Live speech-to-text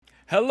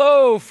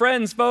Hello,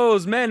 friends,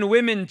 foes, men,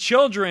 women,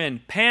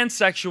 children,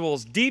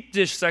 pansexuals, deep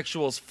dish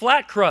sexuals,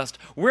 flat crust.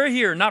 We're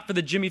here not for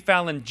the Jimmy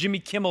Fallon, Jimmy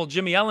Kimmel,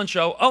 Jimmy Ellen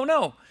show. Oh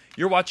no,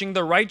 you're watching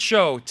the right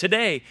show.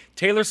 Today,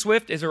 Taylor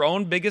Swift is her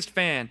own biggest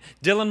fan.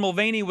 Dylan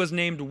Mulvaney was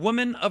named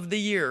Woman of the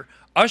Year.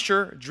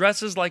 Usher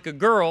dresses like a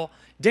girl.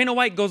 Dana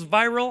White goes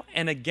viral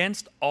and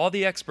against all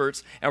the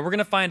experts. And we're going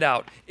to find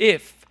out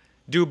if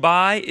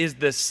Dubai is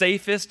the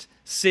safest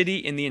city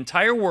in the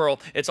entire world.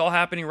 It's all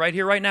happening right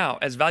here, right now,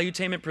 as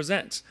Valuetainment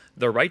presents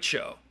The Right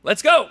Show.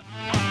 Let's go!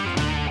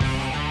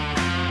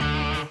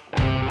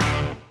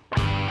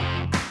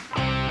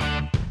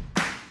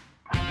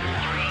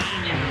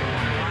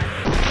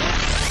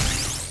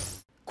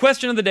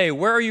 Question of the day,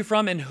 where are you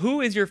from and who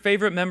is your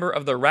favorite member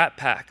of the Rat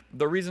Pack?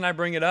 The reason I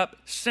bring it up,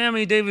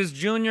 Sammy Davis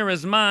Jr.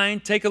 is mine.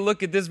 Take a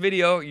look at this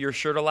video, you're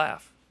sure to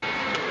laugh.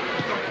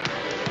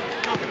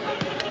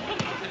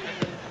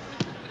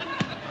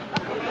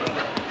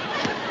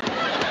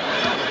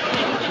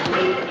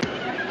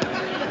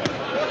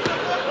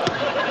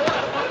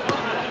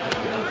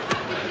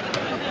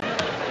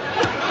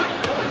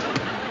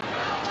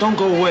 Don't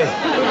go away.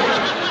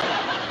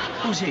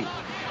 Who's he?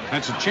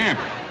 That's a champ.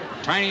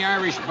 Tiny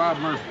Irish Bob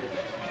Murphy.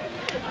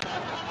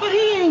 But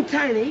he ain't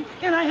tiny,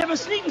 and I have a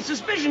sneaking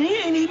suspicion he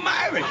ain't even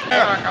Irish.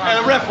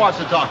 The ref wants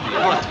to talk to you.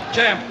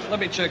 Champ, let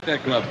me check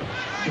that glove.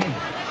 Hey,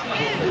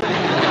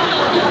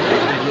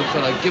 little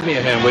fella, give me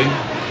a hand, will you?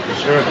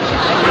 Sure.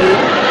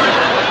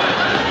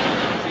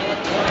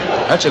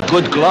 That's a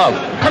good glove.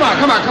 Come on.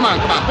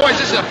 Boys,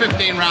 this is a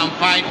 15-round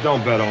fight.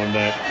 Don't bet on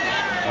that.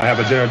 I have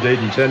a dinner date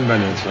in 10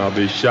 minutes. I'll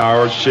be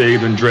showered,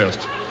 shaved, and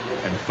dressed.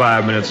 And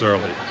 5 minutes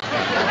early.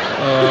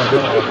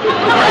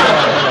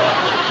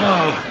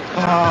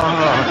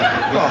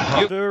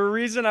 The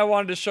reason I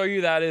wanted to show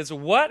you that is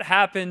what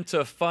happened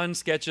to fun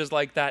sketches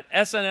like that.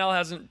 SNL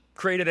hasn't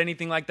created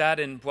anything like that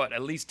in,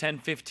 at least 10,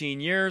 15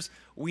 years.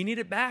 We need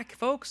it back,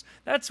 folks.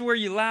 That's where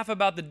you laugh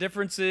about the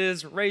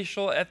differences,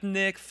 racial,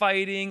 ethnic,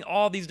 fighting,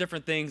 all these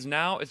different things.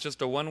 Now it's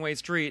just a one-way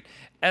street.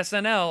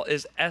 SNL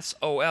is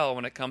SOL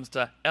when it comes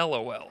to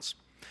LOLs.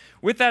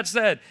 With that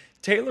said,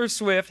 Taylor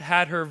Swift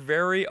had her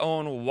very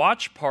own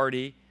watch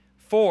party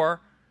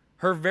for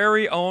her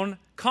very own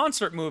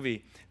concert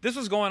movie. This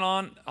was going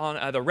on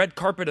the red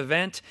carpet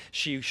event.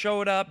 She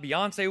showed up,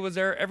 Beyonce was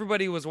there,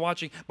 everybody was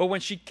watching. But when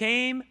she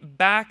came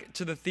back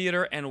to the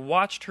theater and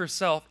watched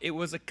herself, it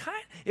was a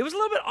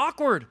little bit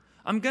awkward.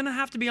 I'm going to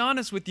have to be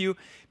honest with you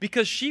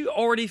because she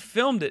already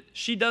filmed it.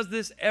 She does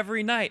this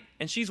every night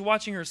and she's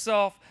watching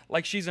herself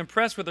like she's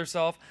impressed with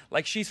herself,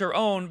 like she's her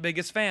own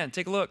biggest fan.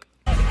 Take a look.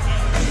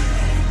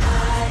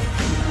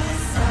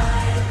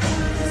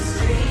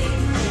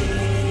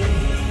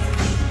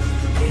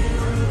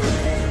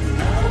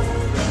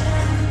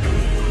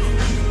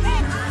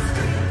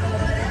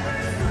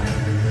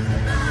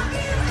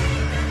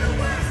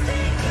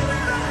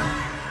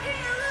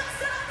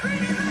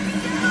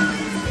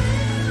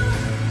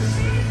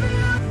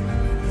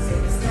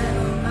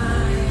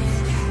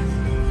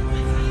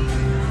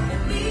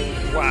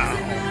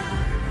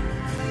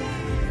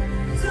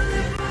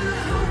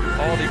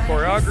 All the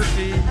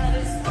choreography,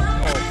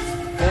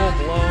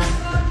 full-blown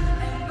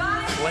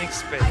blank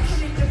space.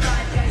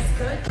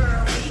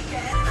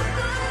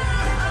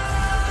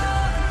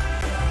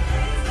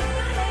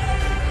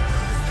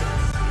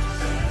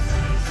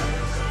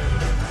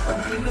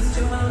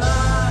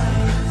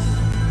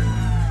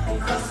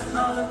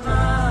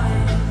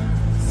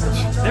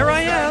 There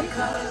I am.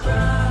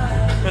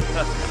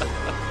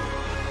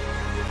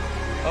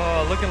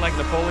 Oh, looking like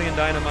Napoleon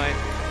Dynamite.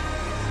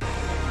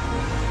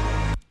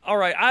 All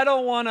right, I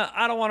don't want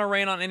to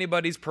rain on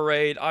anybody's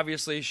parade.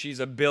 Obviously, she's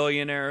a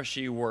billionaire.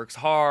 She works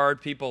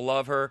hard. People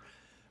love her.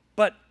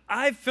 But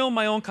I've filmed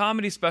my own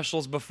comedy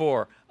specials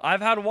before. I've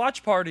had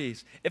watch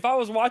parties. If I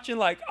was watching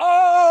like,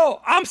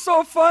 oh, I'm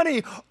so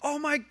funny. Oh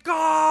my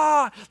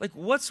God. Like,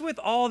 what's with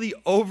all the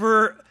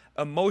over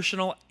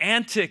emotional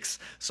antics?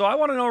 So I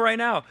want to know right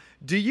now,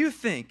 do you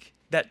think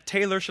that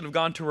Taylor should have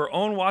gone to her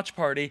own watch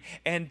party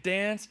and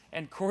danced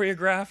and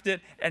choreographed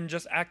it and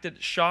just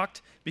acted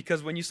shocked?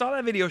 Because when you saw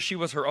that video, she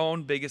was her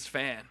own biggest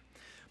fan.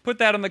 Put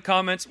that in the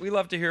comments. We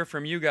love to hear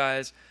from you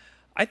guys.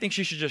 I think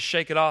she should just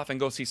shake it off and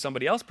go see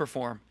somebody else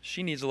perform.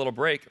 She needs a little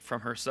break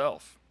from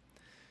herself.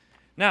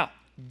 Now,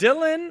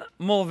 Dylan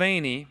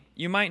Mulvaney,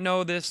 you might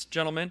know this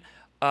gentleman.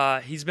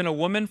 He's been a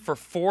woman for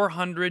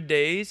 400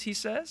 days, he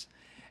says.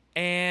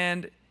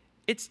 And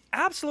it's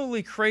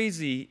absolutely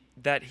crazy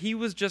that he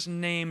was just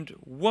named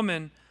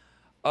Woman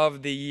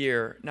of the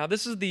Year. Now,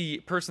 this is the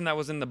person that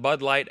was in the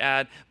Bud Light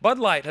ad. Bud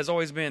Light has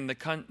always been the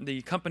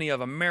company of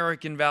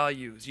American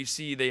values. You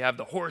see, they have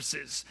the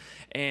horses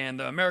and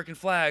the American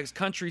flags,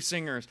 country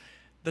singers.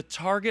 The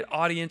target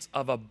audience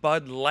of a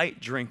Bud Light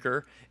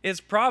drinker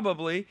is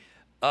probably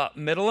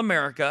middle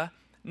America,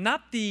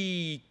 not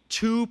the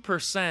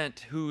 2%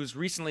 who's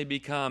recently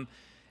become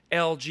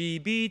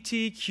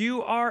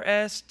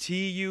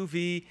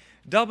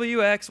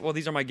LGBTQRSTUVWX. Well,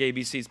 these are my gay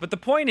BCs. But the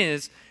point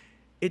is,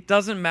 it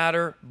doesn't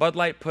matter. Bud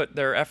Light put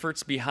their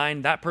efforts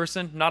behind that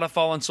person, not a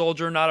fallen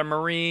soldier, not a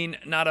Marine,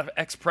 not an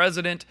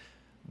ex-president,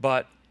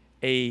 but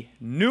a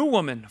new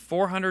woman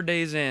 400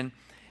 days in.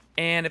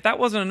 And if that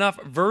wasn't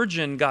enough,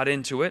 Virgin got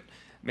into it.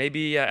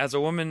 Maybe as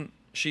a woman,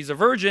 she's a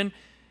virgin,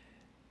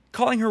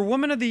 calling her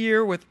Woman of the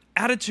Year with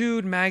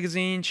Attitude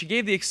magazine. She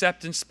gave the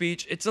acceptance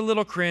speech. It's a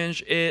little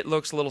cringe. It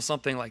looks a little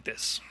something like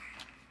this.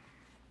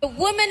 The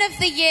Woman of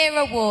the Year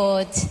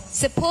award,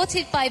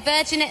 supported by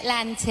Virgin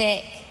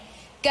Atlantic,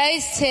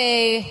 goes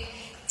to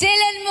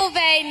Dylan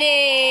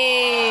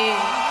Mulvaney.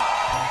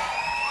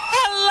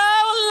 Hello,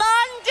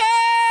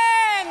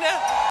 London!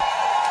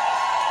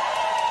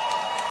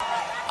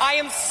 I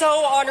am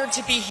so honored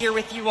to be here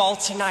with you all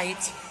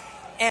tonight.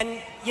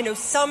 And, you know,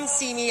 some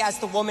see me as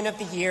the Woman of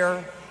the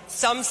Year.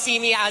 Some see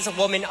me as a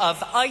woman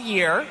of a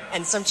year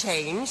and some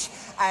change,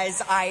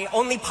 as I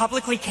only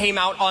publicly came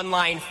out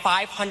online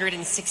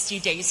 560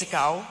 days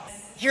ago.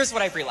 Here's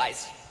what I've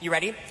realized. You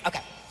ready?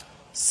 Okay.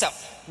 So,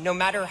 no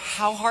matter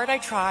how hard I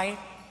try,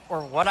 or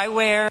what I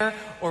wear,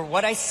 or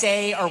what I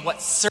say, or what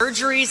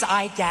surgeries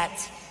I get,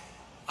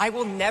 I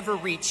will never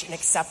reach an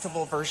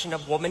acceptable version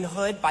of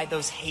womanhood by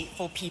those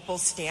hateful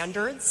people's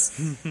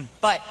standards.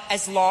 But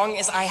as long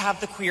as I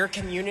have the queer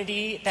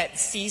community that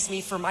sees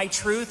me for my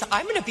truth,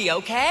 I'm going to be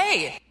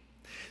okay.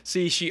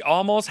 See, she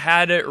almost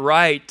had it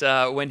right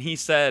when he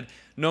said,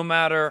 no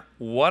matter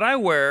what I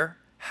wear,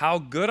 how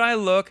good I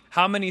look,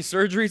 how many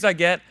surgeries I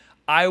get,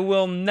 I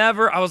will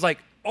never. I was like,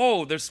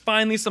 oh, there's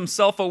finally some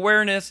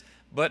self-awareness.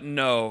 But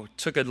no,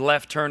 took a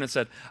left turn and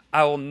said,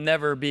 I will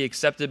never be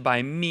accepted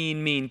by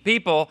mean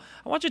people.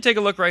 I want you to take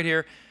a look right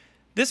here.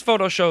 This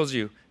photo shows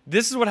you.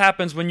 This is what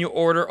happens when you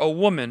order a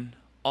woman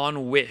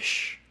on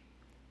Wish.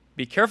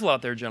 Be careful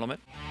out there, gentlemen.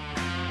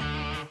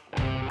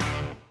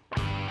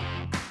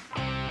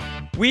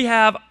 We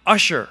have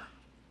Usher,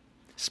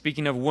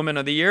 speaking of Woman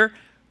of the Year,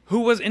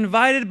 who was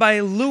invited by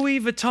Louis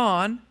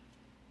Vuitton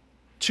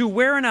to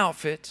wear an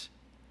outfit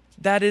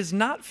that is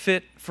not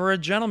fit for a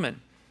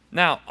gentleman.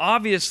 Now,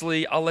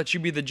 obviously, I'll let you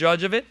be the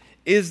judge of it.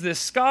 Is this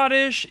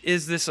Scottish?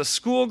 Is this a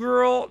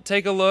schoolgirl?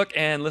 Take a look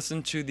and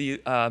listen to the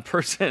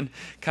person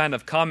kind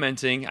of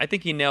commenting. I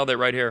think he nailed it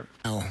right here.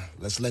 Now,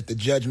 let's let the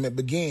judgment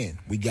begin.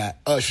 We got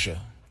Usher.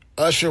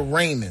 Usher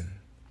Raymond,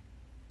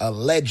 a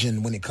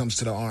legend when it comes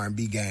to the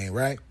R&B game,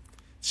 right?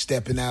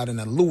 Stepping out in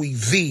a Louis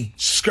V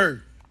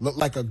skirt. Looked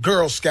like a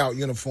Girl Scout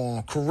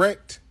uniform,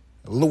 correct?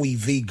 A Louis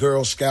V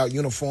Girl Scout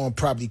uniform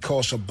probably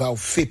costs about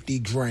 50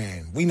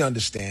 grand. We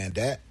understand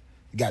that.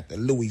 You got the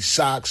Louis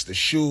socks, the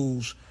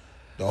shoes,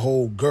 the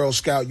whole Girl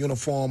Scout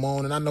uniform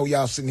on. And I know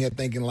y'all sitting here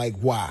thinking like,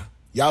 why?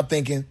 Y'all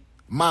thinking,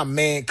 my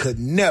man could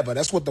never.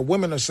 That's what the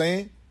women are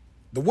saying.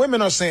 The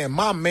women are saying,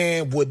 my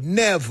man would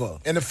never.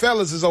 And the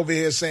fellas is over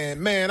here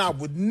saying, man, I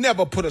would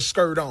never put a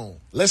skirt on.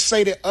 Let's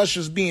say that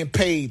Usher's being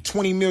paid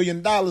 $20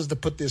 million to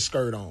put this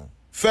skirt on.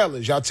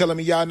 Fellas, y'all telling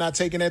me y'all not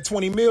taking that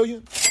 $20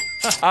 million?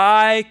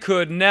 I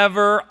could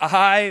never.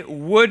 I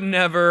would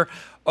never.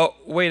 Oh,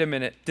 wait a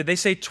minute. Did they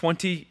say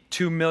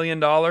 $22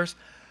 million?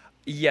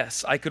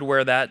 Yes, I could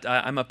wear that.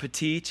 I'm a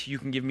petite. You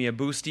can give me a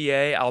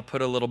bustier. I'll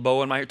put a little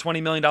bow in my hair.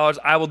 $20 million.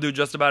 I will do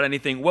just about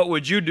anything. What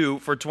would you do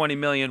for $20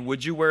 million?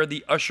 Would you wear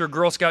the Usher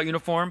Girl Scout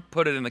uniform?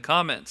 Put it in the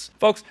comments.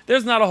 Folks,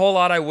 there's not a whole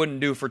lot I wouldn't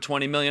do for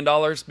 $20 million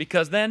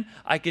because then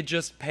I could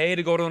just pay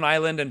to go to an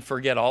island and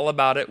forget all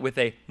about it with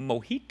a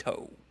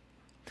mojito.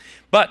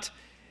 But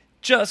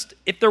just,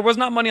 if there was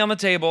not money on the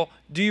table,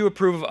 do you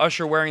approve of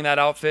Usher wearing that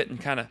outfit and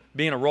kind of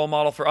being a role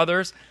model for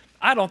others?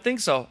 I don't think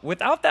so.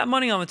 Without that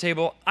money on the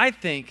table, I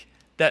think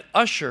that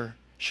Usher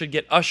should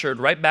get ushered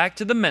right back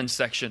to the men's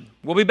section.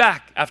 We'll be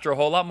back after a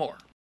whole lot more.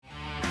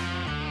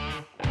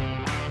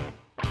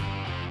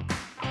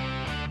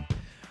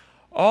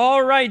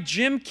 All right,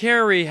 Jim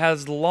Carrey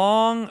has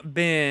long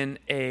been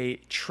a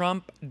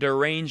Trump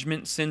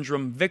derangement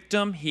syndrome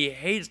victim. He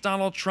hates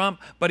Donald Trump,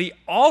 but he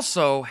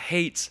also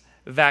hates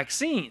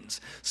vaccines.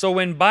 So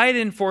when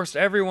Biden forced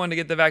everyone to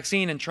get the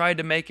vaccine and tried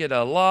to make it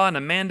a law and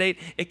a mandate,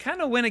 it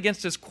kind of went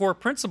against his core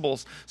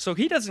principles. So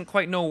he doesn't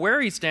quite know where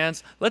he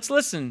stands. Let's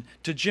listen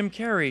to Jim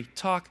Carrey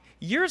talk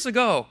years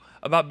ago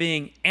about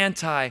being I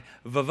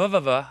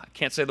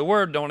can't say the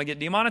word, don't want to get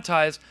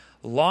demonetized,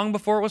 long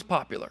before it was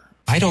popular.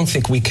 I don't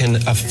think we can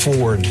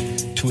afford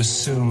to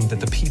assume that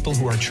the people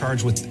who are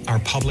charged with our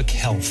public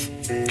health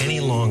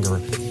any longer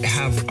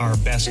have our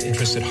best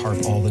interests at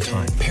heart all the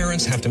time.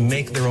 Parents have to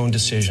make their own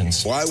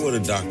decisions. Why would a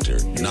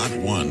doctor not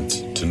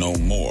want to know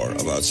more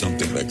about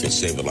something that could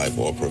save a life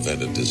or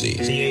prevent a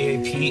disease? The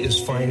AAP is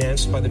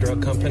financed by the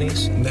drug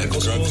companies. Medical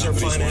schools are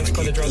financed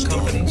by the drug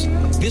companies.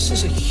 This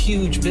is a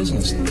huge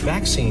business.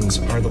 Vaccines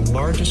are the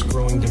largest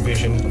growing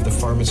division of the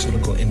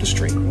pharmaceutical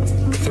industry.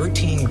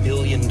 $13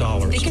 billion.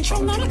 They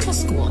control medical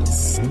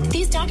schools.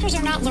 These doctors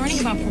are not learning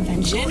about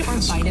prevention or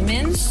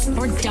vitamins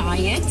or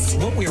diet.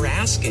 What we're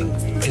asking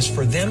is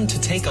for them to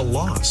take a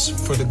loss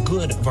for the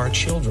good of our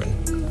children.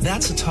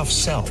 That's a tough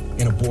sell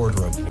in a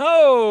boardroom.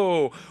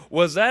 Oh,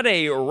 was that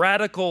a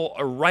radical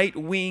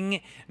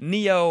right-wing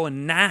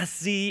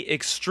neo-Nazi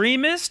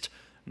extremist?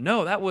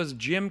 No, that was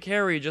Jim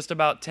Carrey just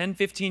about 10,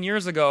 15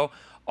 years ago.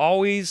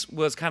 Always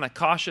was kind of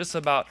cautious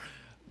about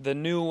the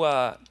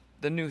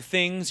new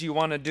things you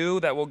want to do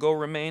that will go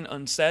remain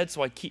unsaid,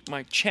 so I keep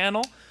my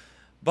channel.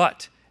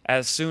 But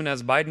as soon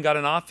as Biden got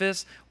in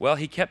office, well,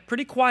 he kept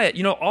pretty quiet.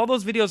 You know, all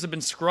those videos have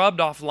been scrubbed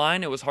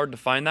offline. It was hard to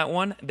find that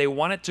one. They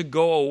want it to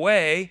go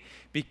away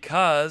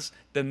because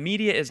the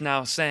media is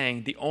now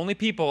saying the only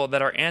people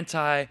that are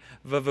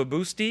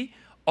anti-Vavabusti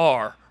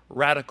are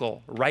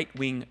radical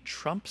right-wing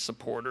Trump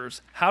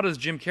supporters. How does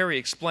Jim Carrey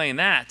explain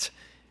that?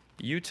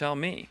 You tell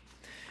me.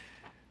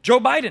 Joe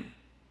Biden,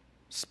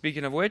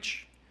 speaking of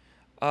which,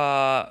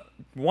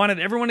 wanted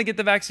everyone to get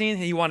the vaccine.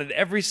 He wanted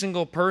every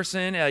single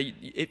person.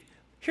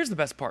 Here's the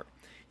best part.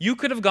 You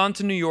could have gone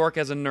to New York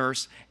as a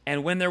nurse,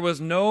 and when there was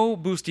no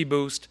boosty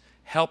boost,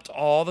 helped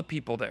all the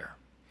people there.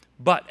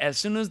 But as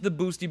soon as the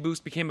boosty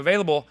boost became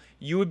available,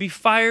 you would be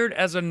fired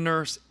as a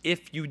nurse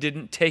if you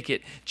didn't take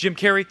it. Jim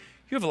Carrey,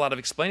 you have a lot of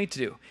explaining to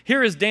do.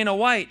 Here is Dana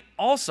White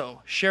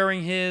also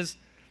sharing his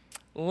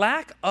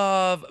lack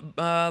of,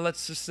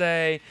 let's just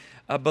say,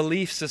 a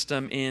belief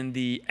system in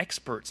the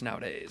experts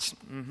nowadays.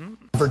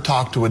 Never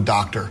talk to a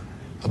doctor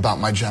about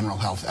my general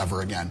health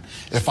ever again.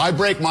 If I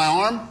break my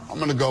arm, I'm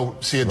going to go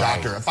see a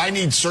doctor. If I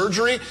need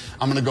surgery,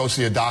 I'm going to go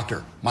see a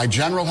doctor. My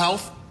general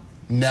health,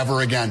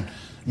 never again.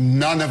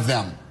 None of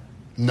them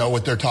know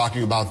what they're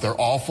talking about. They're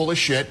all full of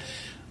shit.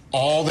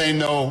 All they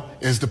know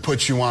is to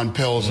put you on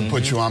pills and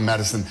put you on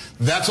medicine.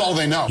 That's all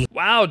they know.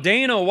 Wow,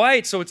 Dana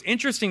White. So it's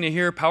interesting to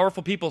hear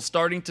powerful people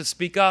starting to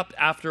speak up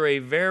after a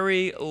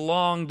very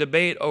long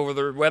debate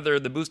over whether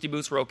the boosty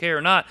boosts were okay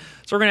or not.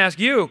 So we're going to ask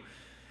you,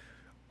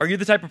 are you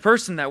the type of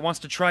person that wants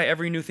to try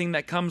every new thing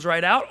that comes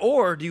right out?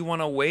 Or do you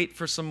want to wait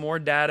for some more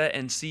data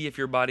and see if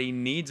your body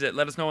needs it?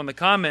 Let us know in the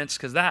comments,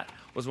 because that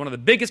was one of the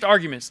biggest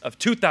arguments of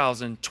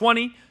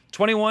 2020,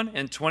 21,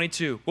 and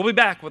 22. We'll be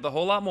back with a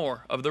whole lot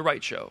more of The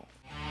Right Show.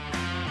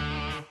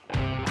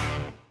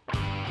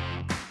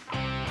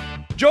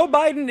 Joe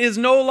Biden is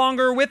no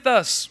longer with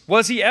us.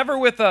 Was he ever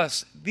with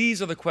us?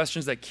 These are the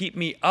questions that keep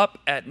me up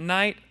at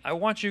night. I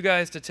want you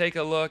guys to take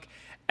a look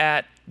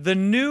at the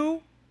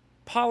new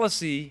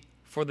policy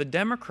for the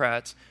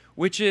Democrats,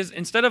 which is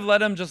instead of let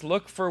them just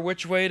look for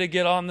which way to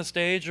get on the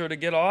stage or to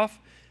get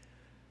off,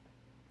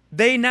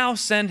 they now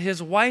send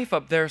his wife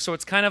up there. So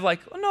it's kind of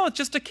like, oh no, it's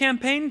just a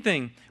campaign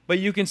thing. But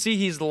you can see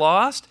he's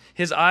lost.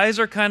 His eyes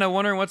are kind of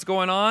wondering what's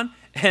going on.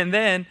 And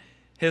then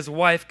his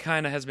wife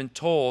kind of has been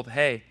told,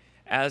 hey,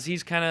 as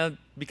he's kind of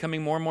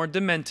becoming more and more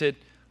demented,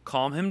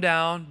 calm him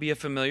down, be a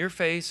familiar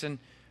face, and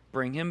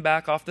bring him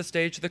back off the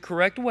stage the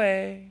correct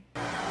way.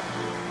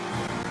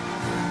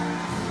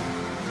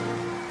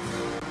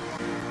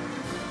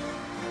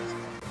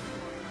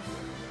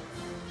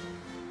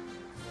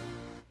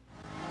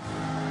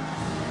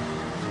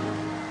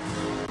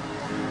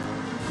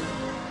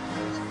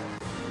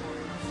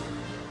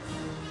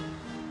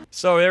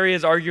 So there he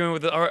is arguing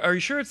with, are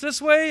you sure it's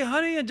this way,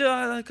 honey?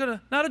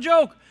 Not a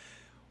joke.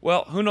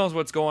 Well, who knows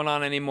what's going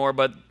on anymore,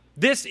 but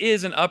this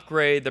is an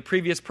upgrade. The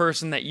previous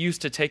person that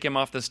used to take him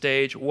off the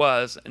stage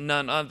was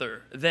none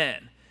other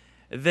than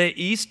the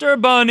Easter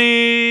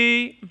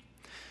Bunny.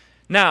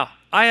 Now,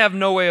 I have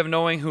no way of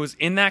knowing who's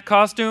in that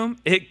costume.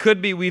 It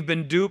could be we've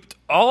been duped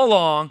all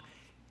along.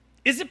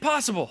 Is it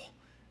possible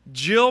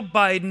Jill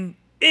Biden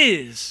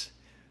is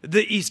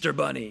the Easter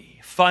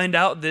Bunny? Find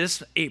out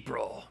this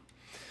April.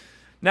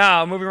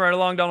 Now, moving right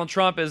along, Donald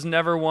Trump is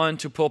never one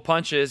to pull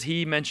punches.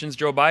 He mentions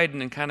Joe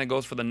Biden and kind of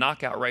goes for the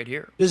knockout right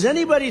here. Does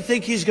anybody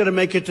think he's going to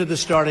make it to the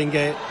starting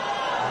gate?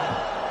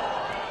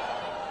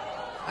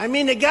 I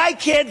mean, the guy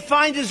can't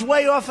find his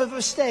way off of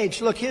a stage.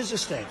 Look, here's the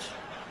stage.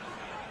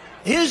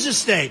 Here's the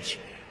stage.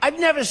 I've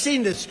never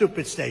seen this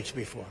stupid stage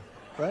before,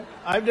 right?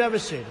 I've never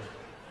seen it.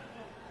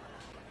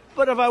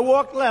 But if I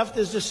walk left,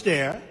 there's a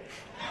stair.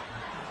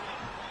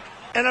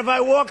 And if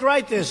I walk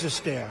right, there's a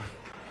stair.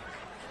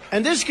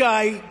 And this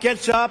guy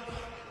gets up.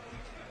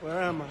 Where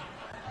am I?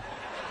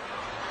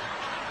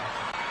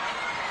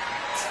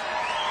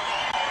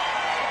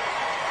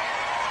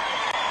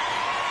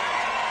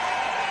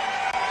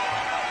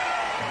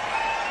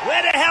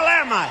 Where the hell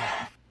am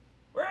I?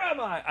 Where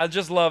am I? I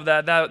just love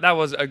that. That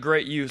was a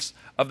great use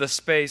of the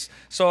space.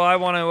 So I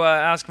want to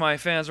ask my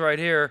fans right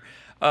here,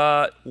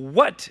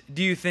 what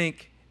do you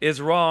think is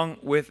wrong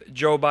with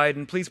Joe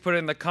Biden? Please put it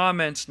in the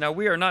comments. Now,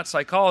 we are not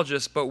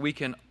psychologists, but we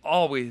can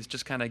always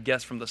just kind of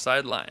guess from the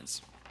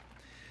sidelines.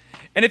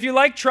 And if you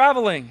like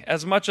traveling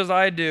as much as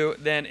I do,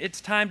 then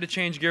it's time to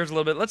change gears a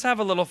little bit. Let's have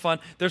a little fun.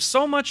 There's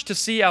so much to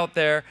see out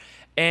there,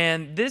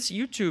 and this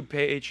YouTube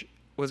page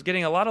was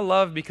getting a lot of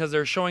love because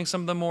they're showing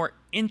some of the more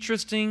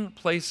interesting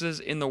places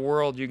in the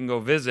world you can go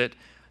visit.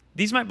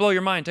 These might blow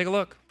your mind. Take a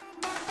look.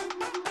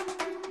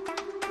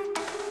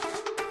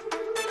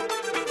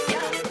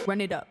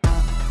 Run it up.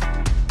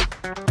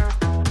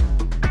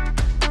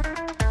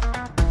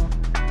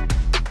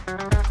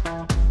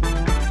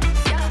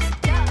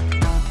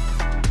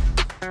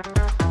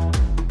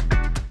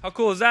 How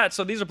cool is that?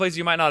 So these are places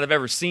you might not have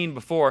ever seen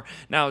before.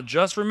 Now,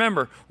 just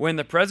remember, when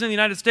the President of the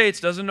United States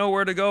doesn't know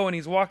where to go and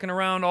he's walking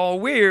around all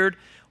weird,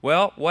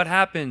 Well, what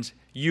happens?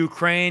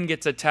 Ukraine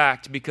gets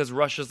attacked because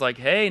Russia's like,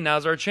 hey,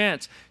 now's our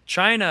chance.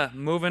 China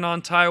moving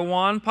on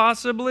Taiwan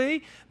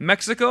possibly.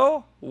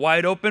 Mexico,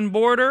 wide open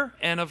border.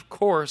 And of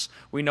course,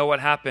 we know what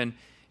happened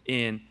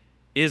in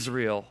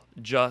Israel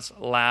just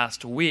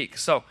last week.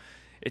 So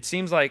it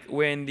seems like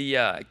when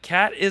the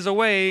cat is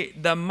away,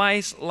 the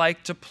mice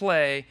like to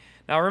play.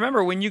 Now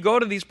remember, when you go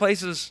to these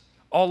places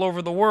all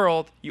over the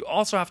world, you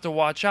also have to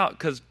watch out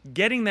because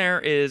getting there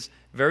is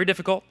very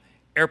difficult.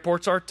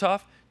 Airports are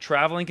tough.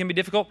 Traveling can be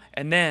difficult,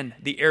 and then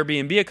the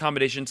Airbnb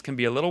accommodations can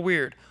be a little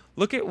weird.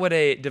 Look at what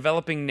a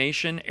developing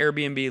nation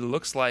Airbnb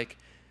looks like.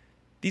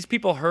 These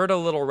people heard a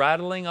little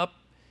rattling up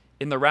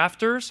in the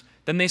rafters.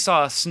 Then they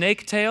saw a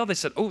snake tail. They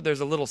said, oh, there's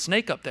a little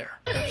snake up there.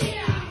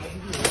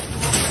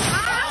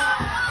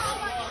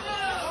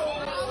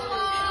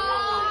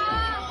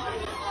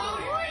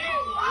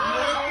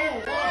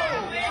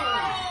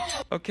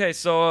 Okay,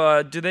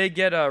 so do they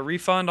get a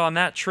refund on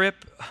that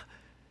trip?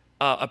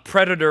 A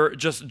predator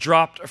just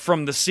dropped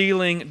from the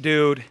ceiling,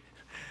 dude.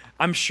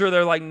 I'm sure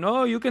they're like,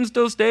 no, you can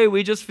still stay.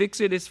 We just fix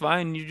it. It's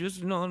fine. You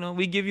just, no,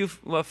 we give you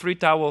free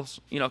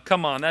towels.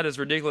 Come on, that is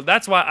ridiculous.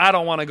 That's why I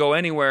don't want to go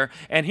anywhere.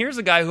 And here's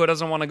a guy who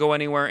doesn't want to go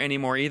anywhere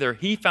anymore either.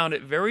 He found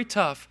it very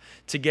tough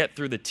to get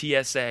through the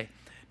TSA.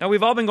 Now,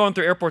 we've all been going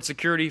through airport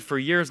security for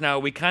years now.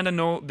 We kind of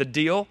know the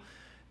deal.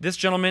 This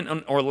gentleman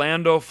in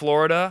Orlando,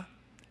 Florida,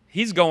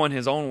 he's going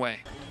his own way.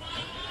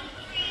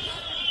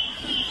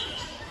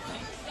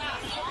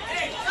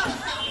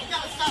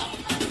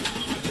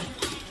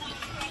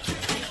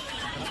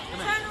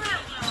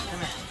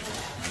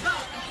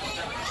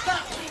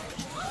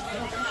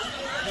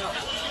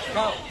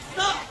 Go.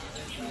 Stop!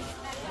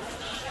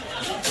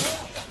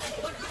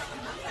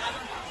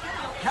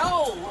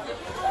 No!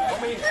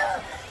 Come here.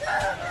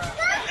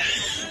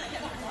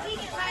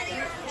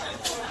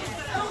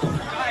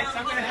 Guys,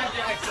 I'm going to have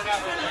to exit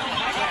out.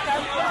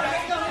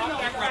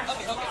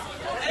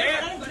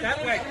 That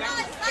way.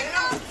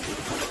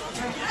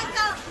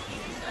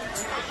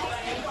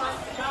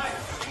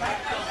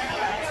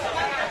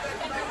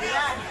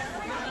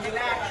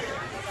 Relax.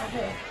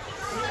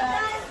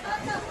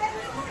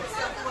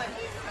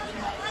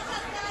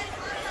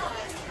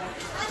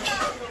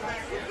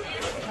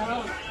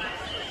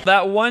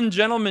 That one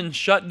gentleman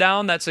shut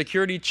down that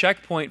security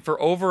checkpoint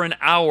for over an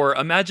hour.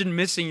 Imagine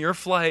missing your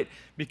flight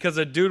because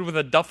a dude with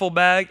a duffel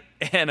bag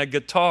and a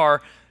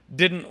guitar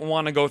didn't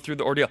want to go through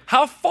the ordeal.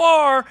 How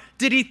far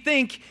did he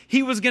think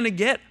he was going to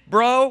get,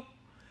 bro?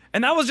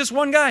 And that was just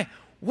one guy.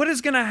 What is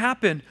going to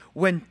happen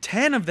when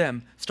 10 of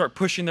them start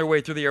pushing their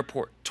way through the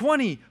airport?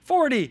 20,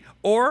 40,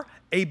 or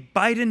a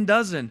Biden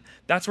dozen.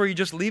 That's where you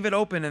just leave it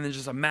open and then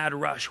just a mad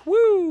rush.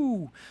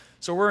 Woo!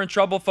 So we're in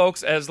trouble,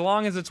 folks. As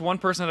long as it's one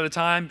person at a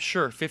time,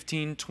 sure,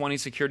 15, 20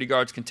 security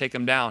guards can take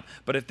them down.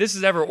 But if this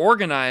is ever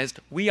organized,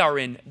 we are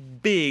in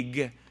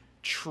big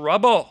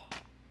trouble.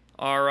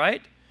 All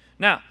right?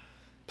 Now,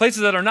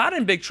 places that are not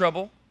in big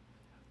trouble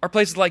are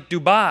places like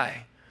Dubai.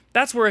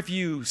 That's where if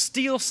you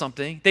steal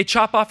something, they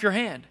chop off your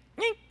hand.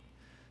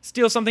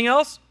 Steal something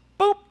else,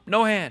 boop,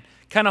 no hand.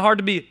 Kind of hard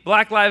to be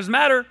Black Lives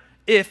Matter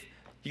if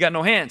you got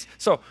no hands.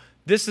 So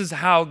this is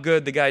how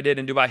good the guy did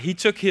in Dubai. He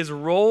took his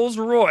Rolls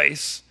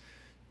Royce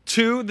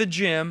to the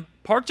gym,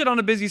 parked it on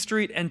a busy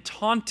street, and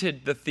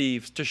taunted the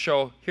thieves to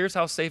show, here's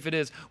how safe it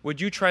is. Would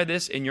you try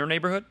this in your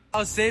neighborhood?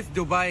 How safe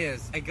Dubai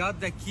is. I got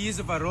the keys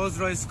of a Rolls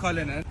Royce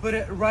Cullinan, put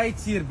it right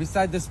here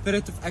beside the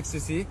Spirit of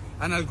Ecstasy,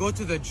 and I'll go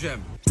to the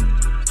gym.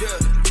 Yeah.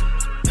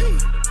 Hey.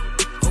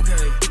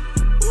 Okay.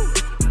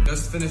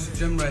 Just finished the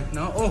gym right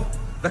now. Oh,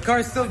 the car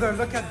is still there.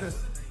 Look at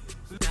this.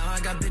 Now I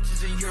got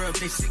bitches in Europe,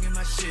 they singing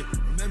my shit.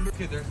 Remember?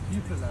 Okay, there's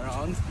people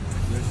around.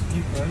 There's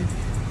people.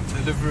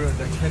 Deliver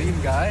the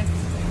Kareem guy.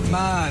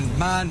 Man.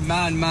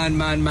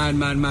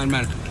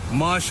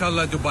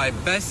 MashaAllah, Dubai,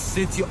 best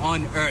city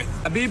on earth.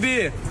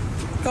 Habibi,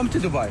 come to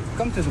Dubai.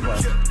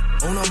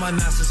 Own all my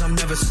masters, I'm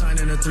never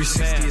signing a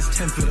 360. It's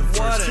 10 for the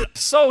first.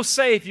 So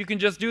safe, you can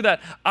just do that.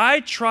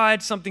 I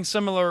tried something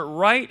similar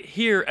right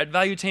here at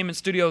Valuetainment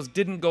Studios.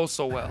 Didn't go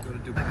so well. Go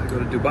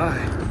to Dubai.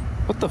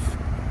 What the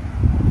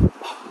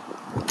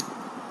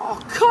Oh,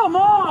 come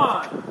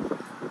on!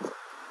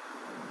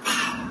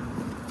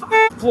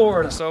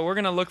 Florida. So we're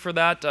going to look for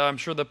that. I'm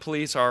sure the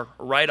police are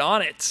right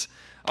on it.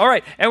 All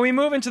right, and we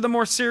move into the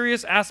more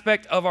serious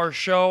aspect of our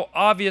show.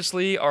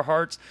 Obviously, our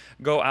hearts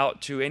go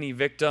out to any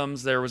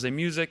victims. There was a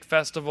music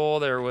festival.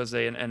 There was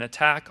an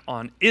attack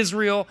on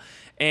Israel.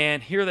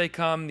 And here they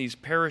come, these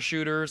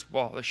parachuters.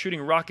 Well, they're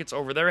shooting rockets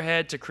over their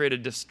head to create a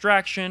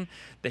distraction.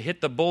 They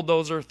hit the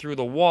bulldozer through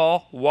the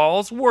wall.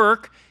 Walls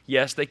work.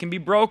 Yes, they can be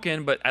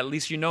broken, but at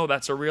least you know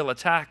that's a real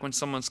attack when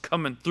someone's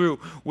coming through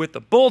with the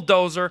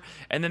bulldozer.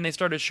 And then they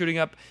started shooting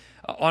up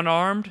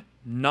unarmed,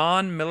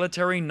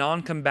 non-military,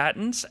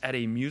 non-combatants at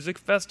a music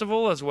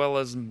festival, as well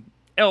as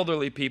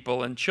elderly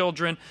people and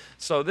children.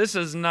 So this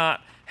is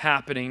not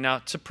happening. Now,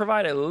 to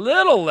provide a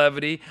little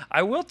levity,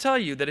 I will tell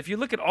you that if you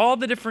look at all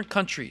the different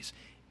countries,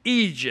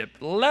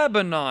 Egypt,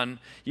 Lebanon,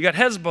 you got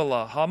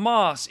Hezbollah,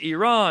 Hamas,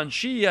 Iran,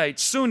 Shiite,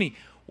 Sunni.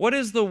 What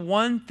is the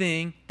one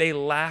thing they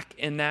lack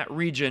in that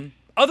region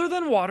other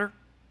than water.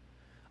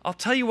 I'll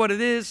tell you what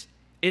it is.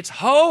 It's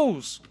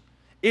hose.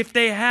 If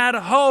they had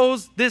a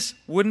hose, this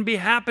wouldn't be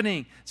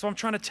happening. So I'm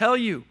trying to tell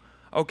you,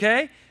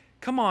 okay?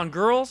 Come on,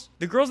 girls.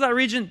 The girls of that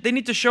region, they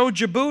need to show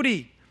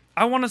Djibouti.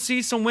 I want to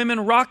see some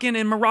women rocking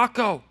in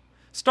Morocco.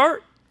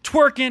 Start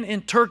twerking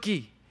in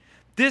Turkey.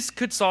 This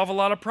could solve a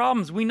lot of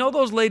problems. We know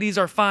those ladies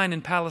are fine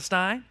in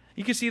Palestine.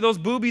 You can see those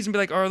boobies and be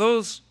like, are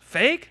those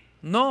fake?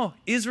 No,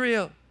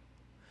 Israel.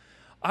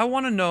 I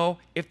want to know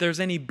if there's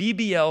any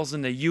BBLs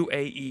in the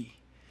UAE.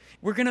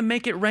 We're going to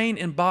make it rain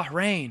in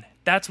Bahrain.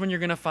 That's when you're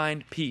going to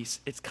find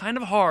peace. It's kind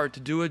of hard to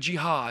do a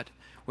jihad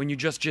when you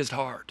just jizzed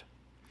hard.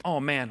 Oh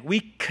man,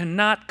 we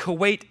cannot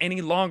wait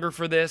any longer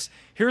for this.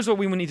 Here's what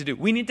we need to do.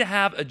 We need to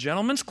have a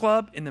gentleman's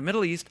club in the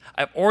Middle East.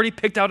 I've already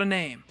picked out a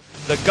name.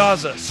 The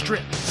Gaza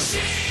Strip.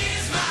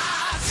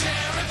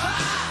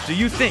 Do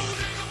you think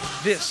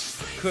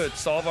this could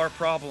solve our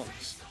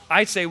problems?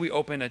 I say we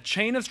open a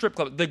chain of strip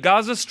clubs, the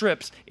Gaza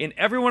Strips, in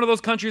every one of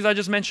those countries I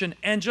just mentioned,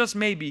 and just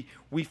maybe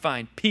we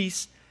find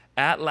peace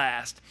at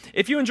last.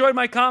 If you enjoyed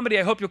my comedy,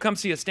 I hope you'll come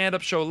see a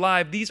stand-up show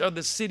live. These are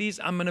the cities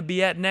I'm going to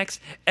be at next: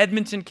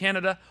 Edmonton,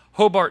 Canada,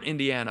 Hobart,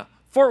 Indiana,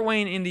 Fort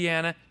Wayne,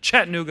 Indiana,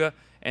 Chattanooga,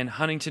 and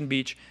Huntington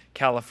Beach,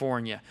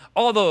 California.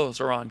 All those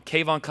are on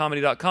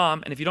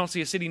KayVonComedy.com, and if you don't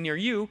see a city near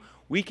you,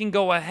 we can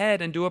go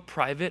ahead and do a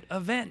private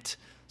event.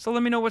 So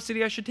let me know what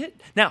city I should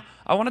hit. Now,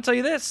 I want to tell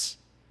you this.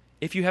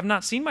 If you have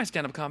not seen my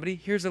stand-up comedy,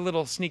 here's a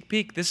little sneak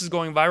peek. This is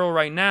going viral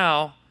right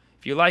now.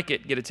 If you like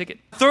it, get a ticket.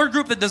 Third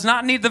group that does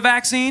not need the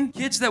vaccine,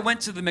 kids that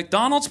went to the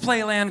McDonald's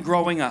Playland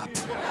growing up.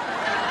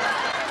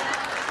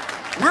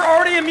 We're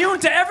already immune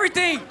to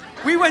everything.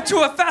 We went to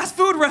a fast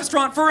food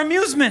restaurant for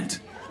amusement.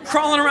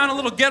 Crawling around a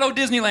little ghetto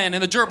Disneyland in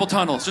the gerbil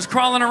tunnels. Just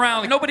crawling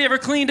around. Nobody ever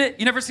cleaned it.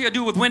 You never see a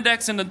dude with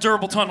Windex in the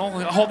gerbil tunnel.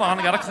 Hold on,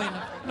 I gotta clean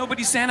it.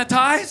 Nobody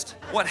sanitized.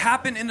 What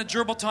happened in the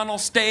gerbil tunnel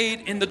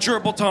stayed in the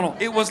gerbil tunnel.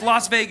 It was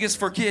Las Vegas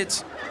for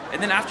kids.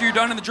 And then after you're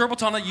done in the gerbil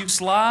tunnel, you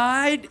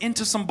slide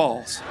into some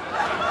balls.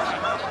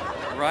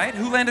 Right?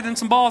 Who landed in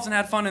some balls and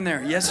had fun in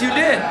there? Yes, you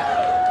did.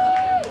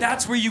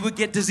 That's where you would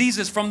get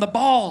diseases from the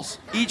balls.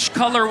 Each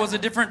color was a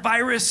different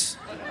virus.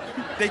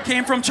 They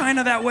came from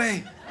China that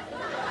way.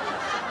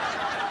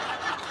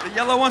 The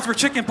yellow ones were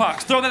chicken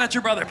pox. Throw that at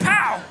your brother.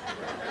 Pow!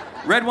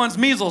 Red ones,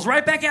 measles.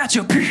 Right back at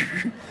you.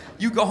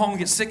 You go home and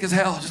get sick as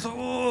hell. Just,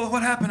 oh,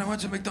 what happened? I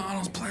went to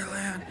McDonald's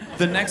Playland.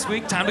 The next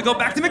week, time to go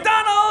back to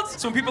McDonald's.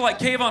 So when people are like,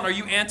 Kayvon, are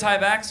you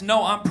anti-vax?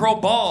 No, I'm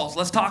pro-balls.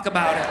 Let's talk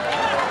about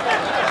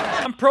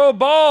it. I'm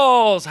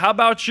pro-balls. How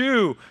about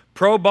you?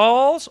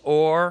 Pro-balls,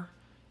 or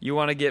you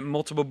want to get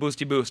multiple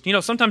boosty boost? You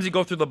know, sometimes you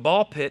go through the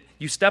ball pit,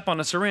 you step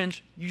on a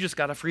syringe, you just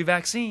got a free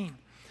vaccine.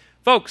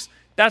 Folks,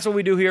 that's what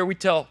we do here. We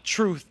tell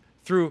truth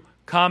through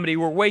comedy.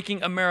 We're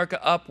waking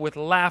America up with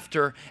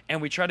laughter,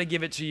 and we try to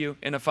give it to you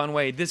in a fun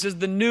way. This is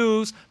the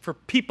news for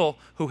people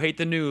who hate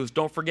the news.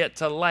 Don't forget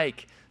to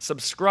like,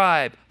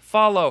 subscribe,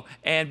 follow,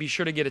 and be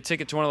sure to get a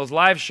ticket to one of those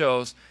live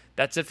shows.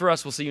 That's it for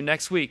us. We'll see you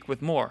next week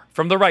with more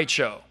from The Right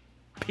Show.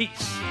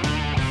 Peace.